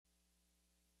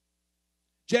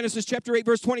Genesis chapter 8,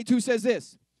 verse 22 says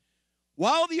this.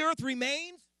 While the earth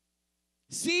remains,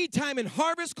 seed time and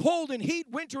harvest, cold and heat,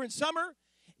 winter and summer,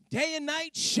 day and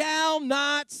night shall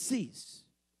not cease.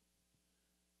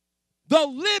 The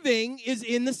living is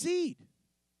in the seed.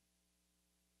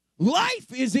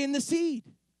 Life is in the seed.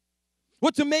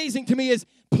 What's amazing to me is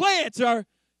plants are,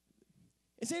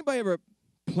 has anybody ever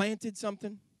planted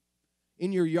something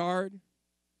in your yard?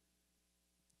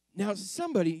 Now,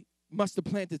 somebody must have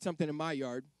planted something in my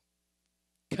yard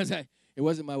because it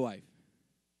wasn't my wife.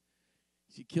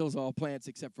 She kills all plants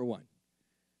except for one.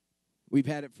 We've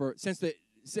had it since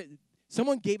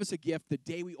someone gave us a gift the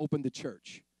day we opened the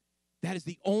church. That is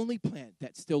the only plant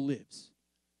that still lives.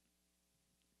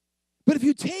 But if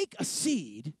you take a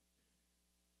seed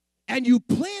and you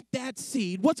plant that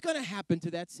seed, what's going to happen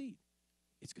to that seed?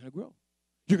 It's going to grow.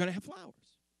 You're going to have flowers.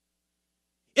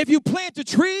 If you plant a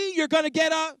tree, you're going to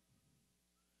get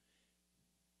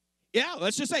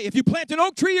let's just say, if you plant an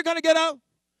oak tree, you're going to get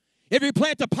if you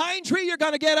plant a pine tree, you're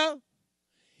going to get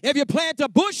if you plant a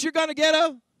bush, you're going to get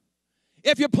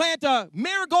if you plant a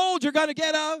marigold, you're going to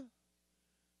get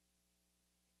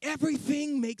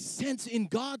Everything makes sense in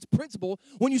God's principle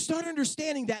when you start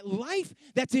understanding that life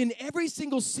that's in every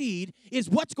single seed is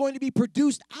what's going to be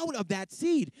produced out of that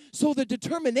seed. So the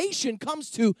determination comes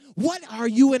to, what are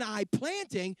you and I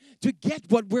planting to get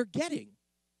what we're getting?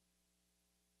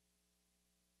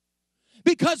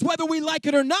 Because whether we like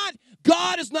it or not,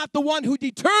 God is not the one who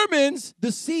determines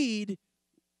the seed,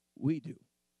 we do.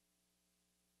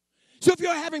 So if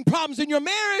you're having problems in your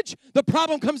marriage, the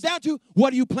problem comes down to,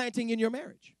 what are you planting in your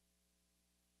marriage?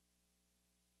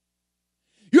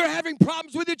 You're having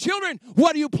problems with your children.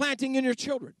 What are you planting in your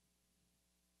children?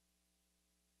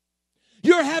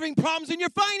 You're having problems in your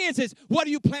finances. What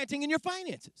are you planting in your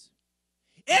finances?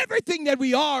 Everything that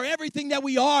we are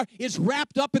is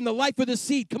wrapped up in the life of the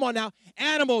seed. Come on now.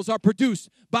 Animals are produced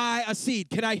by a seed.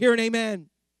 Can I hear an amen?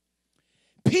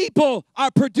 People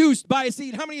are produced by a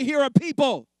seed. How many here are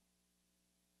people?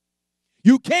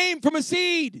 You came from a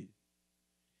seed. In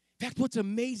fact, what's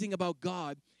amazing about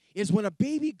God is when a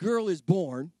baby girl is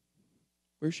born,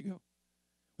 where'd she go?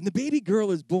 When the baby girl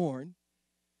is born,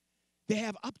 they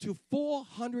have up to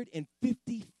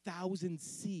 450,000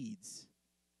 seeds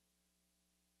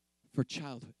for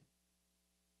childhood.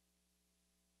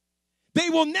 They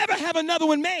will never have another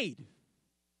one made.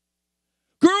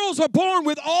 Girls are born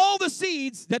with all the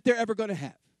seeds that they're ever going to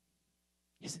have.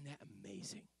 Isn't that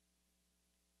amazing?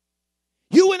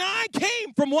 You and I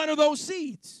came from one of those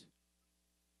seeds.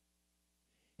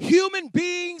 Human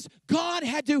beings, God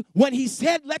had to, when he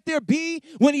said, let there be,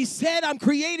 when he said, I'm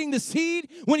creating the seed,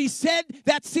 when he said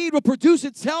that seed will produce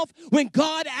itself, when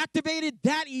God activated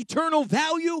that eternal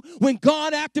value, when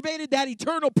God activated that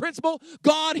eternal principle,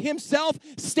 God himself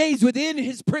stays within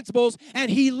his principles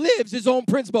and he lives his own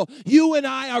principle. You and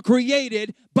I are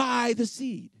created by the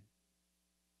seed.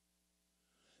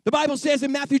 The Bible says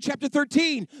in Matthew chapter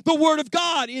 13, the word of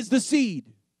God is the seed.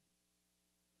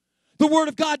 The word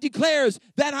of God declares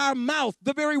that our mouth,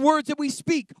 the very words that we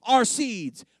speak, are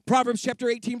seeds. Proverbs chapter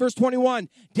 18, verse 21,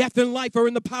 death and life are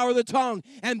in the power of the tongue,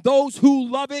 and those who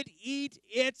love it eat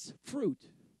its fruit.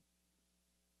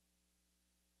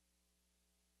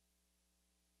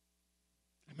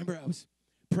 I remember I was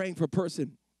praying for a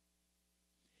person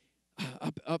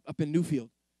up in Newfield,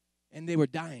 and they were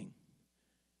dying.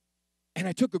 And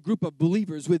I took a group of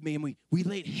believers with me, and we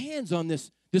laid hands on this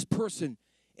person,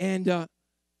 and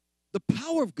the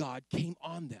power of God came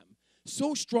on them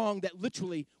so strong that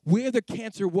literally where the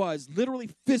cancer was, literally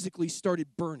physically started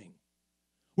burning,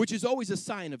 which is always a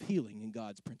sign of healing in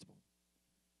God's principle.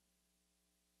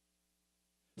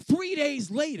 3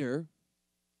 days later,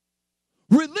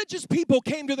 religious people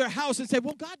came to their house and said,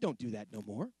 well, God don't do that no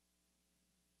more.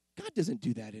 God doesn't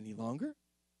do that any longer.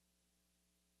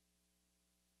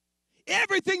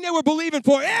 Everything they were believing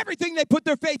for, everything they put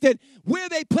their faith in, where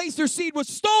they placed their seed was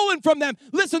stolen from them.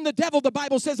 Listen, the devil, the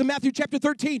Bible says in Matthew chapter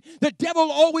 13, the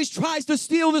devil always tries to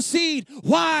steal the seed.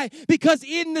 Why? Because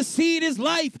in the seed is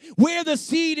life. Where the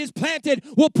seed is planted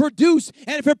will produce.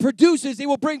 And if it produces, it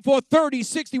will bring forth 30,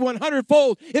 60,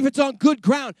 100-fold if it's on good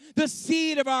ground. The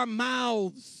seed of our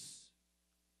mouths.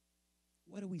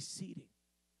 What are we seeding?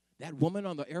 That woman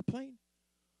on the airplane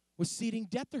was seeding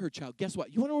death to her child. Guess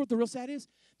what? You want to know what the real sad is?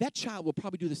 That child will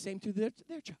probably do the same to their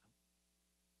child.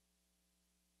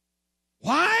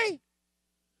 Why?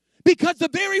 Because the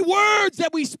very words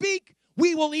that we speak,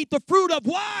 we will eat the fruit of.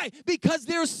 Why? Because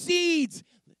they're seeds.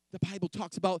 The Bible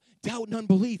talks about doubt and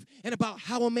unbelief and about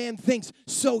how a man thinks,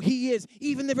 so he is.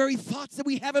 Even the very thoughts that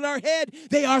we have in our head,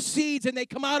 they are seeds and they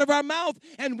come out of our mouth.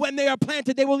 And when they are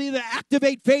planted, they will either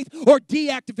activate faith or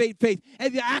deactivate faith.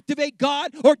 Either activate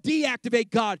God or deactivate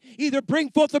God. Either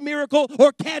bring forth a miracle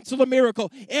or cancel a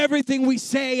miracle. Everything we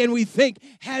say and we think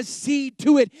has seed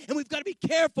to it. And we've got to be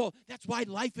careful. That's why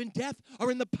life and death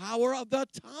are in the power of the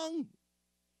tongue.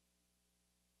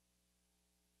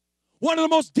 One of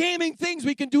the most damning things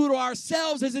we can do to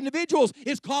ourselves as individuals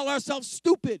is call ourselves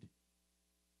stupid.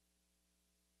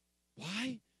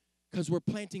 Why? Because we're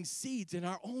planting seeds in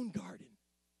our own garden.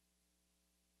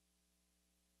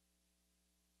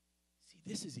 See,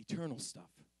 this is eternal stuff.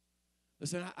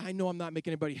 Listen, I know I'm not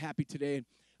making anybody happy today. And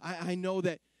I know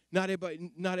that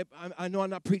I know I'm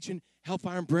not preaching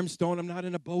hellfire and brimstone. I'm not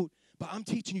in a boat. But I'm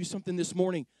teaching you something this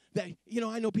morning that,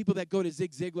 I know people that go to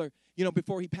Zig Ziglar,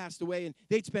 before he passed away, and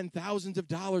they'd spend thousands of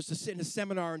dollars to sit in a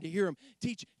seminar and to hear him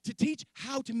teach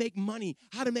how to make money,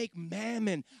 how to make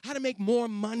mammon, how to make more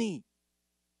money.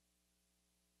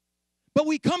 But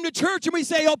we come to church and we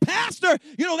say, oh, pastor,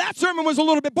 that sermon was a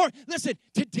little bit boring. Listen,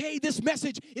 today, this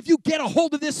message, if you get a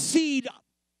hold of this seed,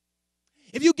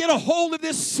 if you get a hold of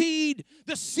this seed,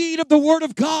 the seed of the Word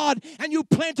of God, and you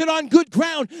plant it on good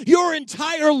ground, your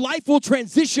entire life will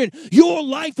transition. Your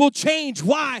life will change.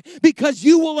 Why? Because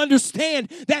you will understand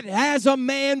that as a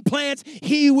man plants,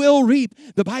 he will reap.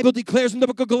 The Bible declares in the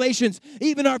book of Galatians,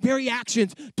 even our very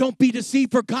actions, don't be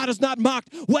deceived, for God is not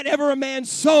mocked. Whatever a man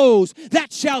sows,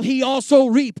 that shall he also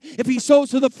reap. If he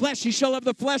sows to the flesh, he shall of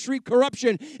the flesh reap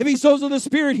corruption. If he sows to the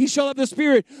Spirit, he shall of the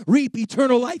Spirit reap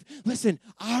eternal life. Listen,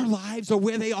 our lives are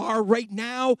where they are right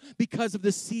now because of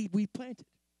the seed we planted.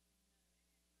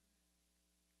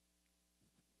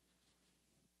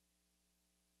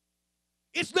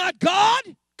 It's not God.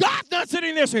 God's not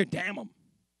sitting there saying, damn them.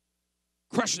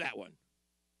 Crush that one.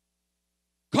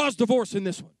 Cause divorce in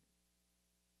this one.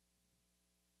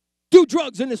 Do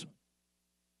drugs in this one.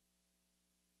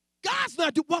 God's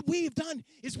not doing. What we have done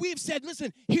is we have said,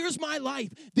 listen, here's my life.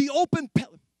 The open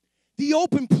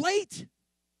plate.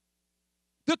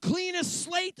 The cleanest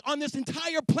slate on this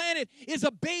entire planet is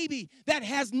a baby that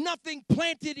has nothing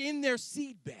planted in their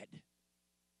seed bed.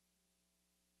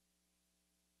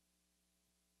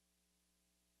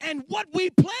 And what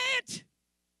we plant,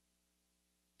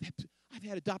 I've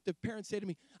had adoptive parents say to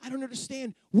me, I don't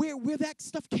understand where that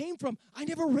stuff came from. I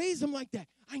never raised them like that.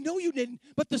 I know you didn't,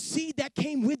 but the seed that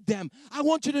came with them. I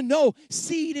want you to know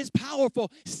seed is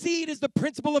powerful. Seed is the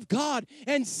principle of God.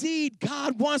 And seed,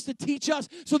 God wants to teach us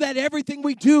so that everything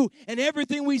we do and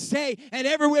everything we say and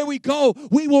everywhere we go,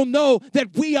 we will know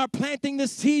that we are planting the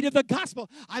seed of the gospel.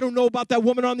 I don't know about that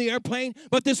woman on the airplane,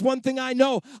 but this one thing I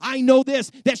know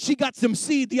this, that she got some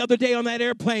seed the other day on that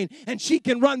airplane, and she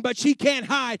can run, but she can't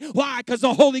hide. Why? Because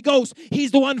the Holy Ghost,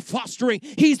 He's the one fostering.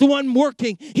 He's the one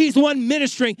working. He's the one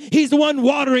ministering. He's the one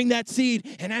watering that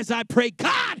seed. And as I pray,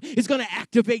 God is going to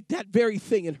activate that very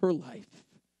thing in her life.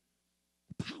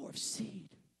 The power of seed.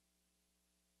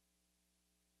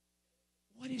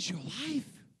 What is your life?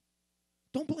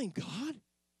 Don't blame God.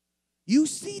 You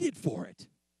seeded for it.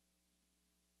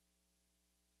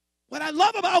 What I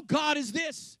love about God is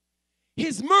this.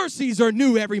 His mercies are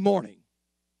new every morning.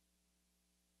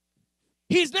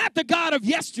 He's not the God of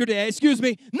yesterday,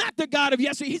 not the God of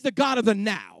yesterday. He's the God of the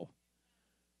now.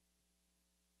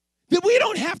 That we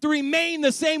don't have to remain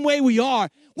the same way we are.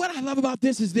 What I love about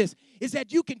this is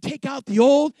that you can take out the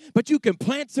old, but you can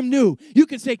plant some new. You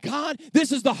can say, God,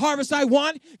 this is the harvest I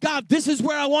want. God, this is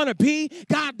where I want to be.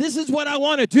 God, this is what I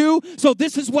want to do. So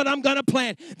this is what I'm going to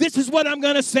plant. This is what I'm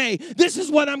going to say. This is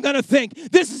what I'm going to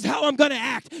think. This is how I'm going to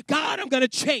act. God, I'm going to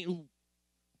change.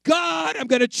 God, I'm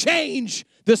going to change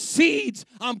the seeds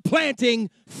I'm planting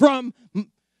from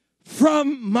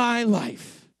my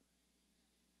life.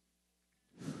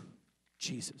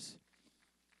 Jesus.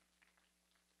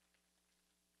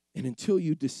 And until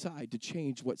you decide to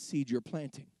change what seed you're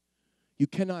planting, you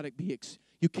cannot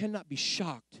be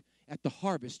shocked at the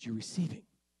harvest you're receiving,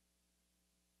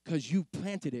 because you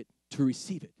planted it to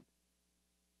receive it.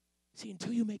 See,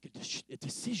 until you make a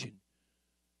decision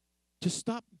to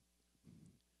stop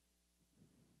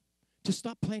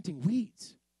planting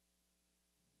weeds,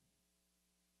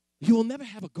 you will never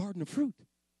have a garden of fruit.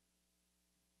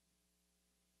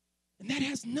 And that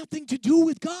has nothing to do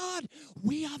with God.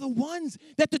 We are the ones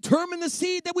that determine the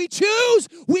seed that we choose.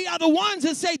 We are the ones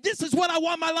that say, this is what I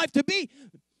want my life to be.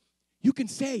 You can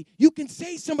say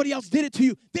somebody else did it to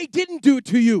you. They didn't do it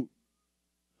to you.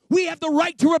 We have the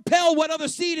right to repel what other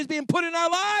seed is being put in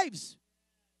our lives.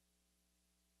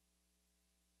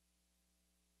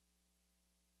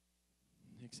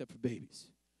 Except for babies.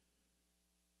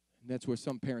 And that's where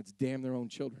some parents damn their own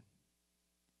children.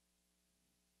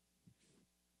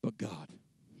 But God,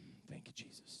 thank you,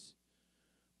 Jesus.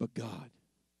 But God,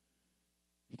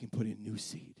 He can put in new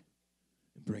seed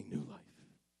and bring new life.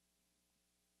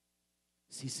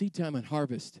 See, seed time and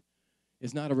harvest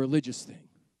is not a religious thing.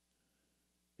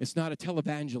 It's not a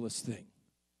televangelist thing.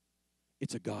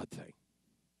 It's a God thing.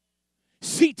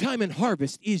 Seed time and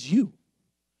harvest is you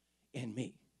and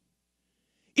me.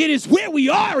 It is where we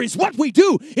are, is what we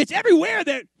do. It's everywhere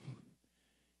that,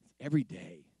 every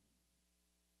day.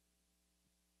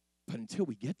 But until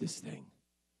we get this thing,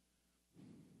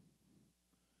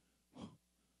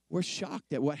 we're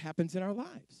shocked at what happens in our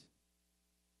lives.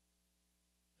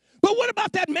 But what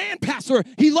about that man, Pastor?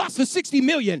 He lost the 60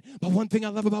 million. But one thing I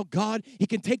love about God, He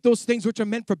can take those things which are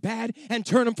meant for bad and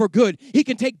turn them for good. He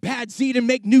can take bad seed and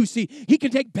make new seed. He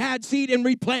can take bad seed and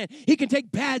replant. He can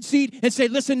take bad seed and say,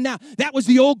 listen now, that was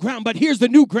the old ground, but here's the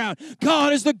new ground.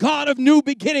 God is the God of new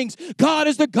beginnings. God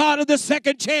is the God of the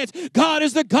second chance. God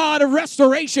is the God of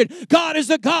restoration. God is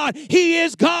the God. He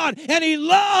is God, and He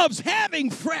loves having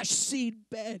fresh seed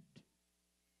bed.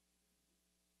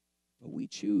 But we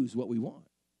choose what we want.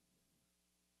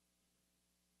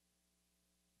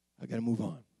 I got to move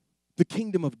on. The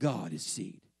kingdom of God is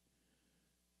seed.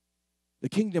 The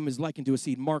kingdom is likened to a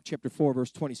seed. Mark chapter 4, verse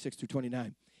 26 through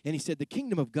 29. And He said, the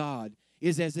kingdom of God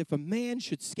is as if a man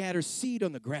should scatter seed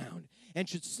on the ground and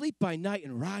should sleep by night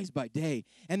and rise by day,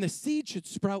 and the seed should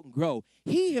sprout and grow.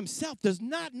 He himself does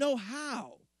not know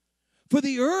how. For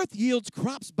the earth yields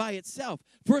crops by itself,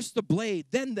 first the blade,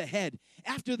 then the head,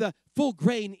 after the full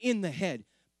grain in the head.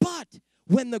 But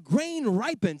when the grain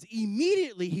ripens,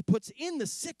 immediately he puts in the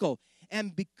sickle,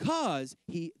 and because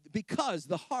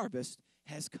the harvest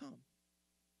has come.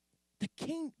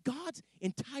 God's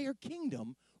entire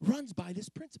kingdom runs by this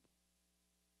principle.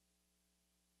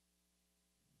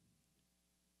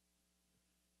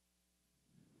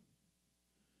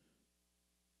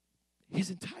 His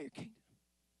entire kingdom.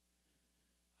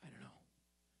 I don't know.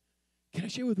 Can I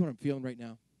share with what I'm feeling right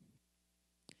now?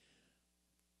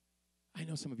 I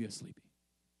know some of you are sleepy.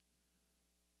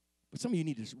 But some of you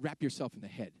need to wrap yourself in the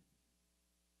head.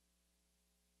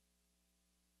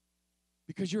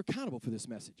 Because you're accountable for this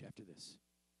message after this.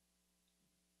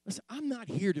 Listen, I'm not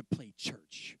here to play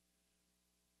church.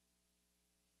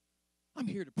 I'm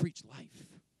here to preach life.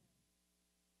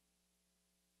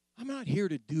 I'm not here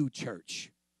to do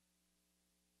church.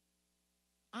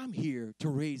 I'm here to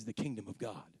raise the kingdom of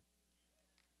God.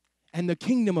 And the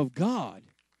kingdom of God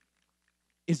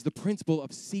is the principle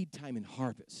of seed time and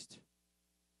harvest.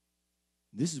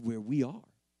 This is where we are.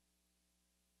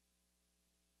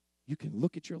 You can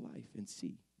look at your life and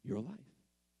see your life.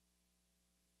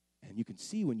 And you can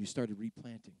see when you started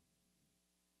replanting.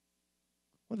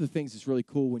 One of the things that's really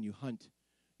cool when you hunt,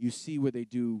 you see where they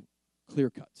do clear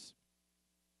cuts.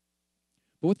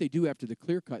 But what they do after the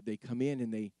clear cut, they come in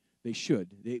and they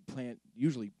plant,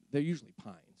 they're usually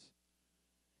pines.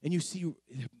 And you see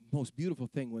the most beautiful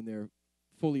thing when they're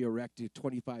fully erected,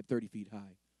 25, 30 feet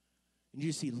high. And you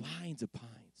just see lines of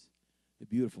pines. They're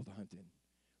beautiful to hunt in.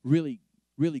 Really,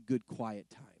 really good quiet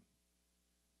time.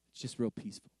 It's just real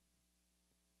peaceful.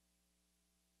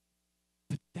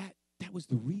 But that was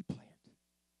the replant.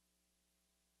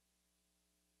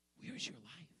 Where is your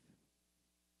life?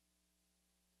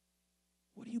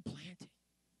 What are you planting?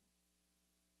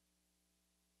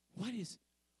 What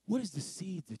is the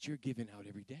seeds that you're giving out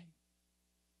every day?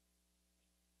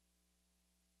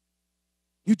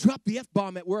 You drop the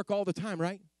F-bomb at work all the time,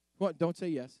 right? What? Don't say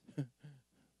yes.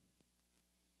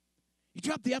 You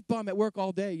drop the F-bomb at work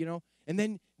all day, and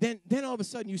then all of a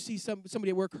sudden you see somebody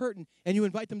at work hurting, and you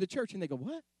invite them to church, and they go,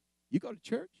 what? You go to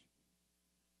church?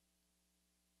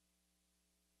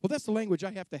 Well, that's the language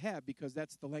I have to have because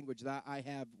that's the language that I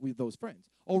have with those friends.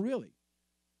 Oh, really?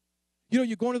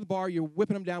 You're going to the bar, you're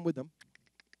whipping them down with them.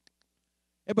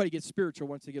 Everybody gets spiritual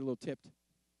once they get a little tipped.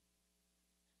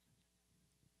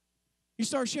 You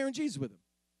start sharing Jesus with them.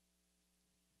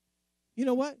 You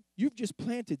know what? You've just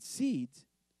planted seeds,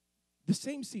 the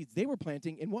same seeds they were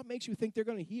planting, and what makes you think they're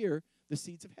going to hear the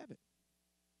seeds of heaven?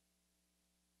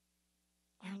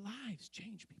 Our lives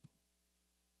change people.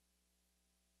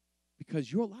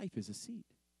 Because your life is a seed.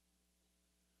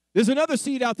 There's another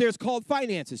seed out there, it's called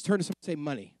finances. Turn to someone and say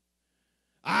money.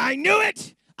 I knew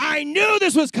it! I knew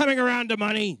this was coming around to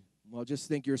money. Well, just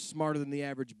think you're smarter than the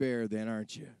average bear then,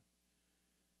 aren't you?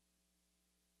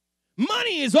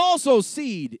 Money is also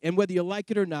seed, and whether you like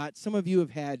it or not, some of you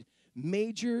have had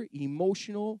major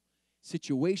emotional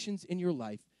situations in your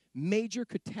life, major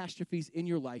catastrophes in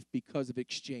your life because of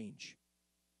exchange.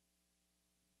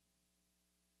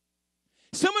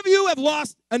 Some of you have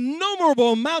lost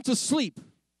innumerable amounts of sleep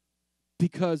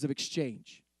because of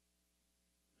exchange.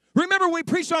 Remember when we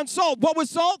preached on salt. What was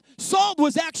salt? Salt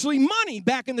was actually money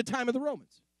back in the time of the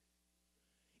Romans.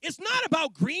 It's not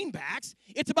about greenbacks.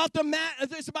 It's about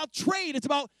it's about trade. It's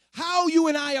about how you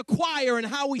and I acquire and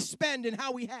how we spend and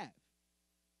how we have.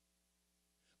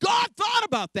 God thought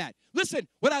about that. Listen,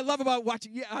 what I love about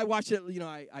watching, I watch it,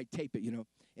 I tape it,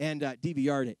 and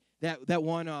DVR'd it. That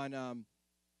one on,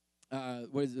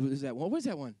 what is that one? What is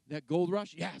that one? That Gold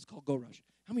Rush? Yeah, it's called Gold Rush.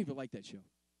 How many people like that show?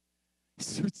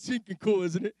 It's so stinking cool,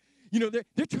 isn't it?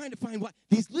 They're trying to find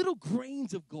these little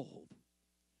grains of gold.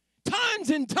 Tons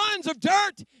and tons of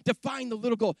dirt to find the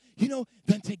little gold.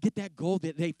 Then to get that gold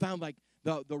that they found, like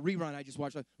the rerun I just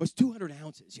watched was 200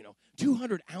 ounces,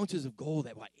 200 ounces of gold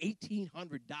at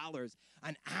 $1,800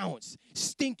 an ounce.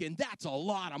 Stinking, that's a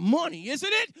lot of money,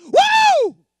 isn't it?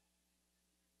 Woo!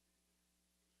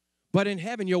 But in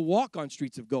heaven, you'll walk on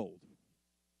streets of gold.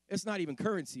 It's not even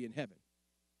currency in heaven.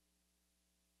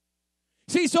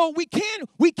 See, so we can't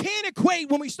equate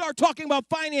when we start talking about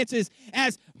finances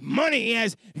as money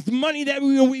that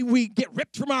we get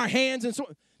ripped from our hands and so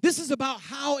on. This is about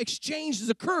how exchange has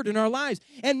occurred in our lives.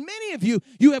 And many of you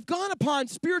have gone upon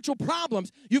spiritual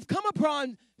problems. You've come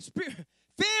upon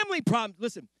family problems.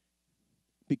 Listen,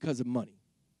 because of money.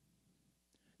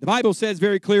 The Bible says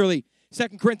very clearly, 2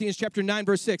 Corinthians chapter 9,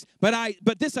 verse 6,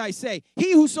 but this I say,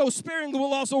 he who sows sparingly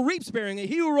will also reap sparingly.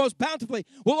 He who rows bountifully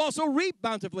will also reap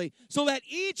bountifully, so that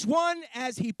each one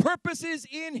as he purposes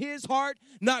in his heart,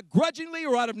 not grudgingly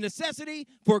or out of necessity,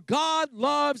 for God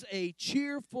loves a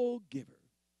cheerful giver.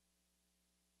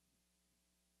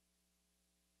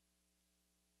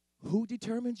 Who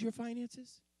determines your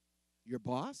finances? Your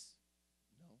boss?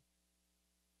 No.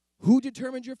 Who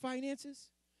determines your finances?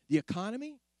 The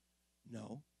economy?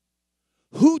 No.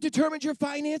 Who determines your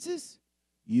finances?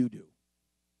 You do.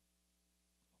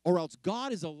 Or else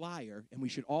God is a liar and we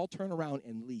should all turn around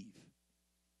and leave.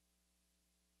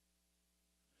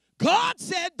 God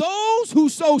said, those who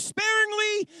sow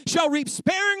sparingly shall reap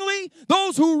sparingly.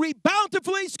 Those who reap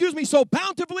bountifully, sow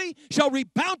bountifully, shall reap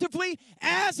bountifully.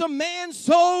 As a man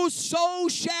sows, so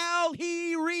shall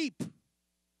he reap.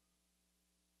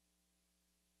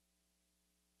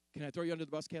 Can I throw you under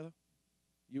the bus, Kayla?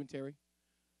 You and Terry?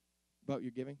 About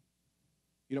your giving?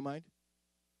 You don't mind?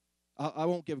 I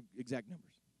won't give exact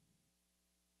numbers.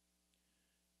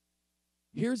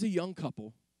 Here's a young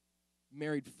couple,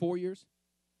 married 4 years.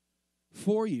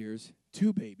 4 years,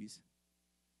 2 babies.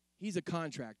 He's a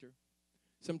contractor,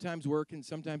 sometimes working,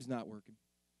 sometimes not working.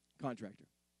 Contractor.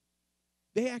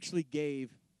 They actually gave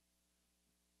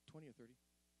 20 or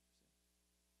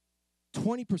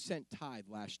 30? 20% tithe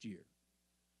last year.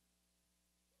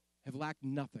 Have lacked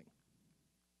nothing.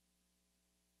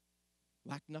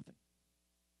 Lacked nothing.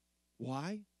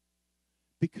 Why?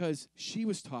 Because she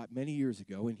was taught many years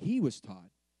ago, and he was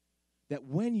taught, that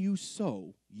when you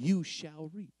sow, you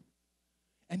shall reap.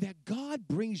 And that God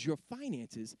brings your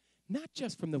finances not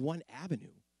just from the one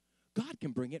avenue. God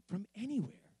can bring it from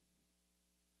anywhere.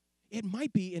 It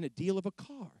might be in a deal of a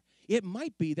car. It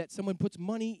might be that someone puts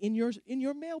money in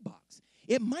your mailbox.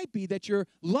 It might be that your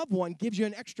loved one gives you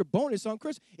an extra bonus on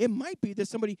Christmas. It might be that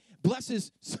somebody blesses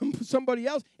somebody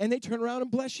else and they turn around and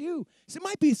bless you. So it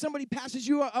might be somebody passes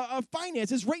you a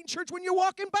finances right in church when you're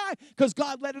walking by because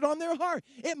God let it on their heart.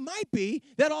 It might be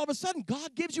that all of a sudden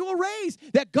God gives you a raise,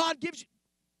 that God gives you.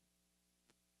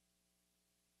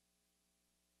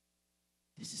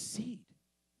 This is seed.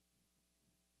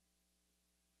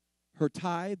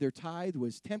 Their tithe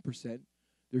was 10%.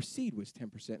 Their seed was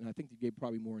 10%, and I think they gave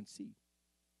probably more in seed.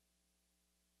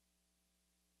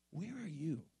 Where are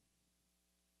you?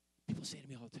 People say to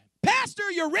me all the time, Pastor,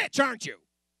 you're rich, aren't you?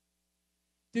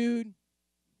 Dude,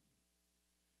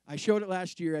 I showed it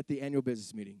last year at the annual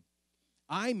business meeting.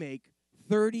 I make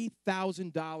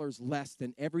 $30,000 less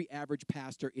than every average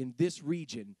pastor in this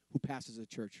region who pastors a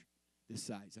church this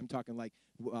size. I'm talking like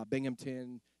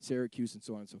Binghamton, Syracuse, and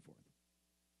so on and so forth.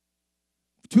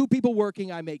 2 people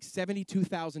working, I make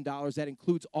 $72,000. That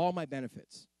includes all my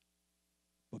benefits.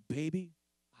 But baby,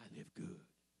 I live good.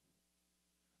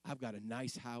 I've got a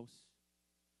nice house.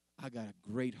 I got a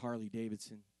great Harley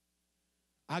Davidson.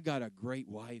 I got a great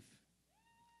wife.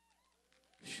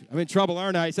 I'm in trouble,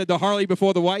 aren't I? I said the Harley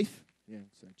before the wife. Yeah,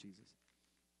 sorry, Jesus.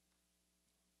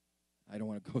 I don't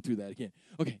want to go through that again.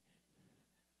 Okay.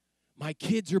 My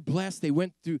kids are blessed.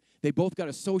 They both got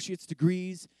associate's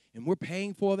degrees, and we're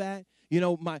paying for that. You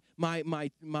know,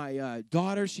 my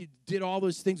daughter, she did all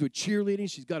those things with cheerleading.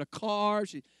 She's got a car.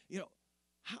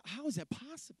 How is that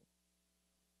possible?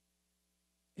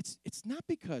 It's not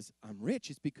because I'm rich.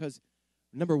 It's because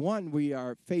Number one, we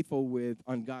are faithful with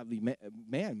ungodly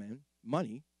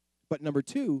money. But number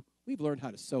two, we've learned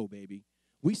how to sow, baby.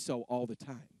 We sow all the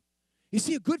time. You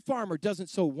see, a good farmer doesn't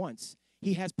sow once.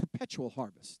 He has perpetual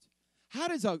harvest. How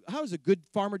does a good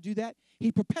farmer do that?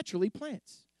 He perpetually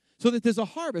plants so that there's a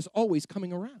harvest always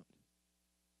coming around.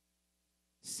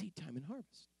 Seed time and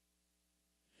harvest.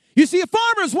 You see, a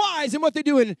farmer is wise in what they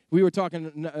do. And we were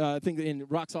talking, I think, in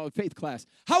Rock Solid Faith class,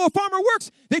 how a farmer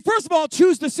works. They, first of all,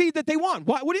 choose the seed that they want.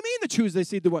 What do you mean to choose the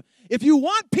seed they want? If you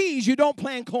want peas, you don't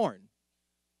plant corn.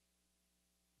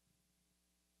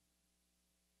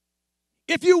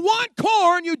 If you want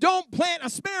corn, you don't plant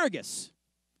asparagus.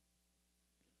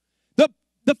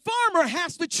 The farmer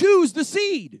has to choose the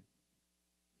seed.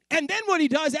 And then what he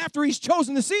does after he's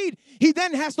chosen the seed, he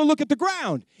then has to look at the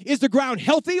ground. Is the ground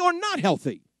healthy or not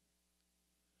healthy?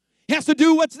 He has to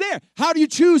do what's there. How do you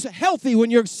choose healthy when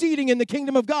you're seeding in the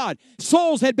kingdom of God?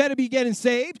 Souls had better be getting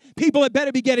saved. People had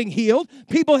better be getting healed.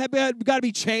 People have got to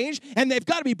be changed, and they've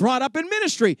got to be brought up in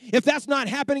ministry. If that's not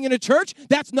happening in a church,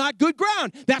 that's not good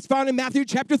ground. That's found in Matthew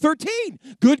chapter 13.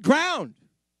 Good ground.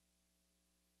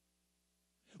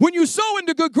 When you sow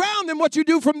into good ground, then what you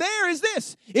do from there is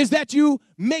this, is that you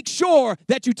make sure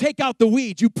that you take out the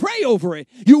weeds. You pray over it.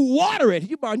 You water it.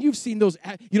 You've seen those,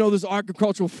 those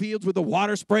agricultural fields with the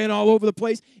water spraying all over the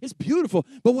place. It's beautiful.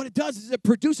 But what it does is it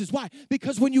produces. Why?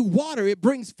 Because when you water, it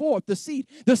brings forth the seed.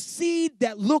 The seed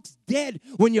that looks dead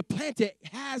when you plant it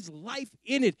has life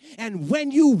in it. And when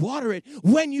you water it,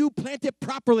 when you plant it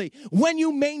properly, when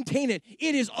you maintain it,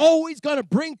 it is always going to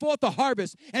bring forth a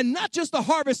harvest. And not just the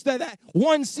harvest that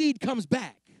one seed comes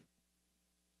back.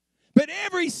 But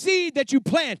every seed that you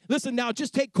plant, listen now,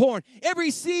 just take corn. Every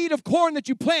seed of corn that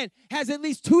you plant has at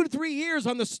least 2 to 3 years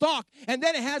on the stalk, and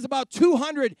then it has about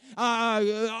 200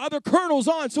 other kernels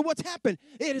on. So what's happened?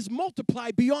 It has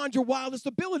multiplied beyond your wildest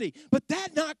ability. But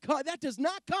that does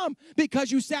not come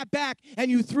because you sat back and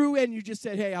you threw and you just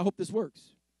said, hey, I hope this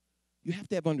works. You have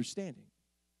to have understanding.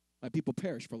 My people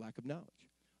perish for lack of knowledge.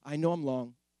 I know I'm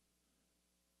long.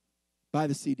 Buy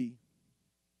the CD.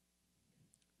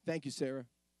 Thank you, Sarah.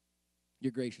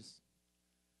 You're gracious.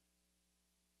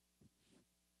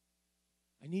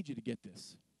 I need you to get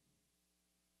this.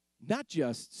 Not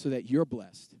just so that you're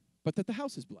blessed, but that the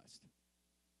house is blessed.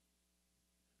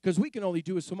 Because we can only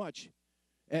do so much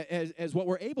as what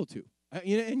we're able to.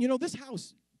 And this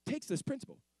house takes this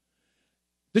principle.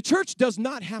 The church does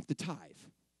not have to tithe.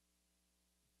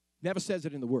 Never says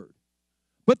it in the word.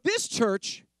 But this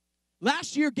church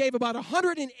last year gave about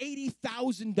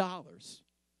 $180,000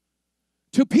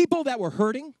 to people that were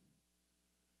hurting,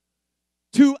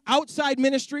 to outside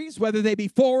ministries, whether they be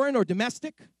foreign or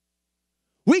domestic.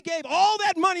 We gave all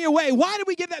that money away. Why did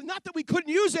we give that? Not that we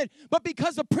couldn't use it, but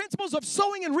because the principles of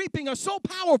sowing and reaping are so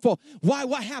powerful. Why?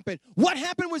 What happened? What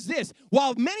happened was this.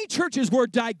 While many churches were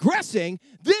digressing,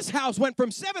 this house went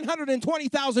from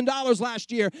 $720,000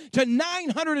 last year to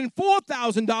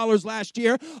 $904,000 last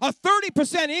year, a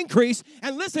 30% increase.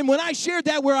 And listen, when I shared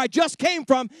that where I just came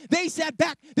from, they sat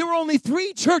back. There were only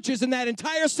 3 churches in that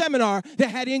entire seminar that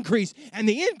had increase. And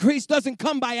the increase doesn't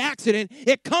come by accident.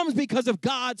 It comes because of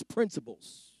God's principles.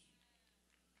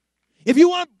 If you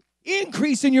want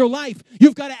increase in your life,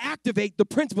 you've got to activate the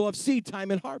principle of seed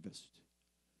time and harvest.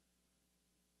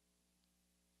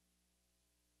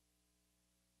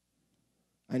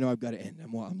 I know I've got to end.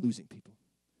 I'm losing people.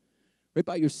 Right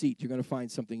by your seat, you're going to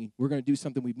find something. We're going to do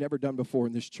something we've never done before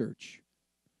in this church.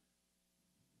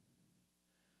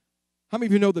 How many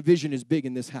of you know the vision is big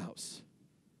in this house?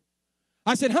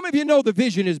 I said, how many of you know the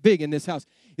vision is big in this house?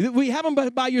 We have them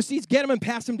by your seats. Get them and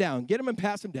pass them down. Get them and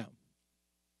pass them down.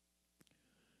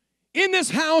 In this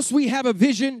house, we have a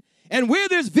vision, and where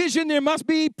there's vision, there must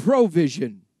be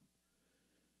provision.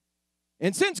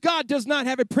 And since God does not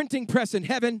have a printing press in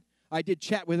heaven, I did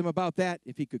chat with him about that,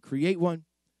 if he could create one.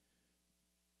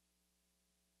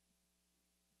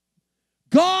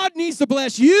 God needs to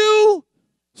bless you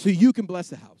so you can bless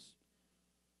the house.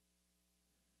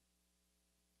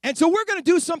 And so we're going to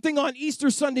do something on Easter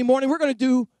Sunday morning. We're going to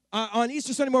do, on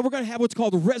Easter Sunday morning, we're going to have what's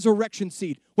called a resurrection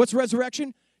seed. What's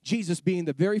resurrection? Jesus being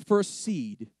the very first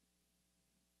seed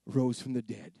rose from the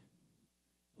dead.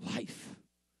 Life.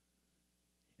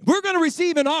 We're going to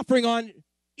receive an offering on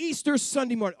Easter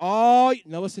Sunday morning. Oh,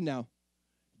 now listen now.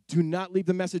 Do not leave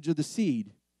the message of the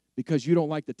seed because you don't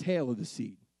like the tail of the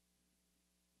seed.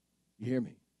 You hear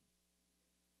me?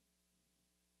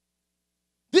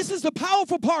 This is the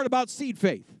powerful part about seed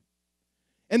faith.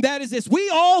 And that is this. We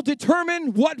all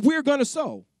determine what we're going to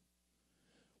sow.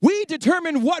 We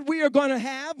determine what we are going to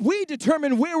have. We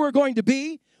determine where we're going to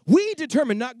be. We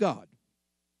determine, not God.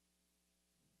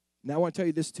 Now I want to tell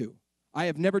you this too. I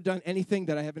have never done anything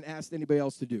that I haven't asked anybody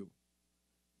else to do.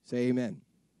 Say amen.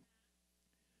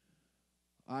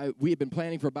 We had been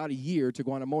planning for about a year to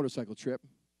go on a motorcycle trip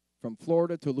from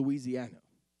Florida to Louisiana.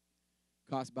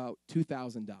 Cost about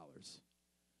 $2,000.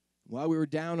 While we were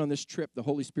down on this trip, the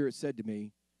Holy Spirit said to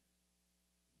me,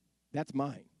 that's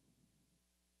mine.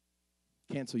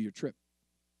 Cancel your trip.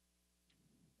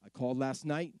 I called last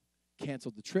night,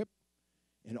 canceled the trip,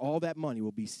 and all that money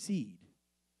will be seed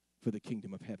for the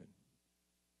kingdom of heaven.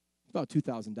 It's about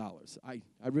 $2,000.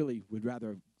 I really would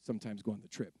rather sometimes go on the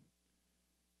trip.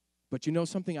 But you know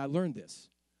something? I learned this.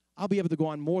 I'll be able to go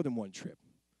on more than one trip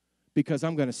because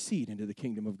I'm going to seed into the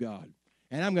kingdom of God.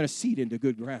 And I'm going to seed into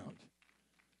good ground.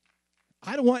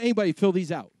 I don't want anybody to fill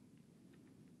these out.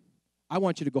 I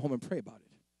want you to go home and pray about it.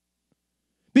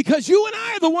 Because you and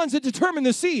I are the ones that determine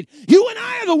the seed. You and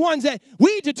I are the ones that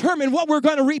we determine what we're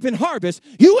going to reap and harvest.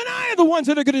 You and I are the ones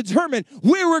that are going to determine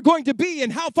where we're going to be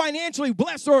and how financially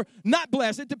blessed or not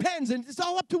blessed. It depends, and it's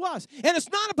all up to us. And it's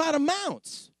not about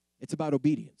amounts. It's about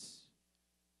obedience.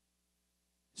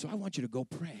 So I want you to go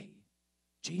pray.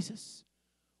 Jesus,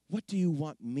 what do you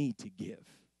want me to give?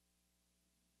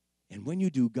 And when you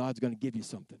do, God's going to give you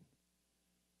something.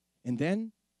 And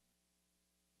then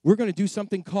we're going to do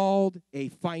something called a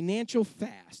financial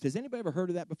fast. Has anybody ever heard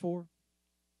of that before?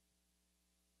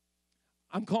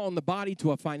 I'm calling the body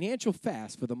to a financial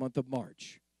fast for the month of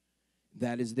March.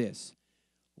 That is this.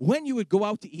 When you would go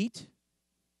out to eat,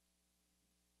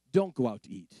 don't go out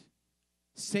to eat.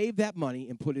 Save that money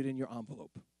and put it in your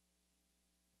envelope.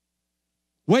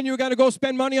 When you're going to go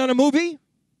spend money on a movie,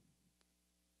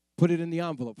 put it in the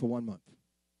envelope for 1 month.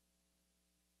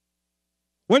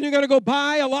 When you're going to go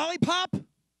buy a lollipop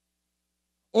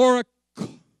or a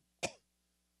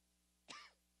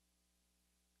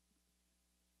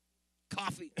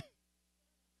coffee.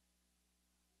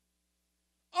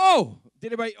 Oh,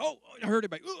 did everybody? Oh, I heard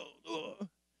everybody.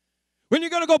 When you're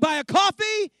going to go buy a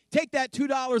coffee, take that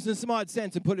 $2 and some odd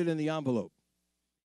cents and put it in the envelope.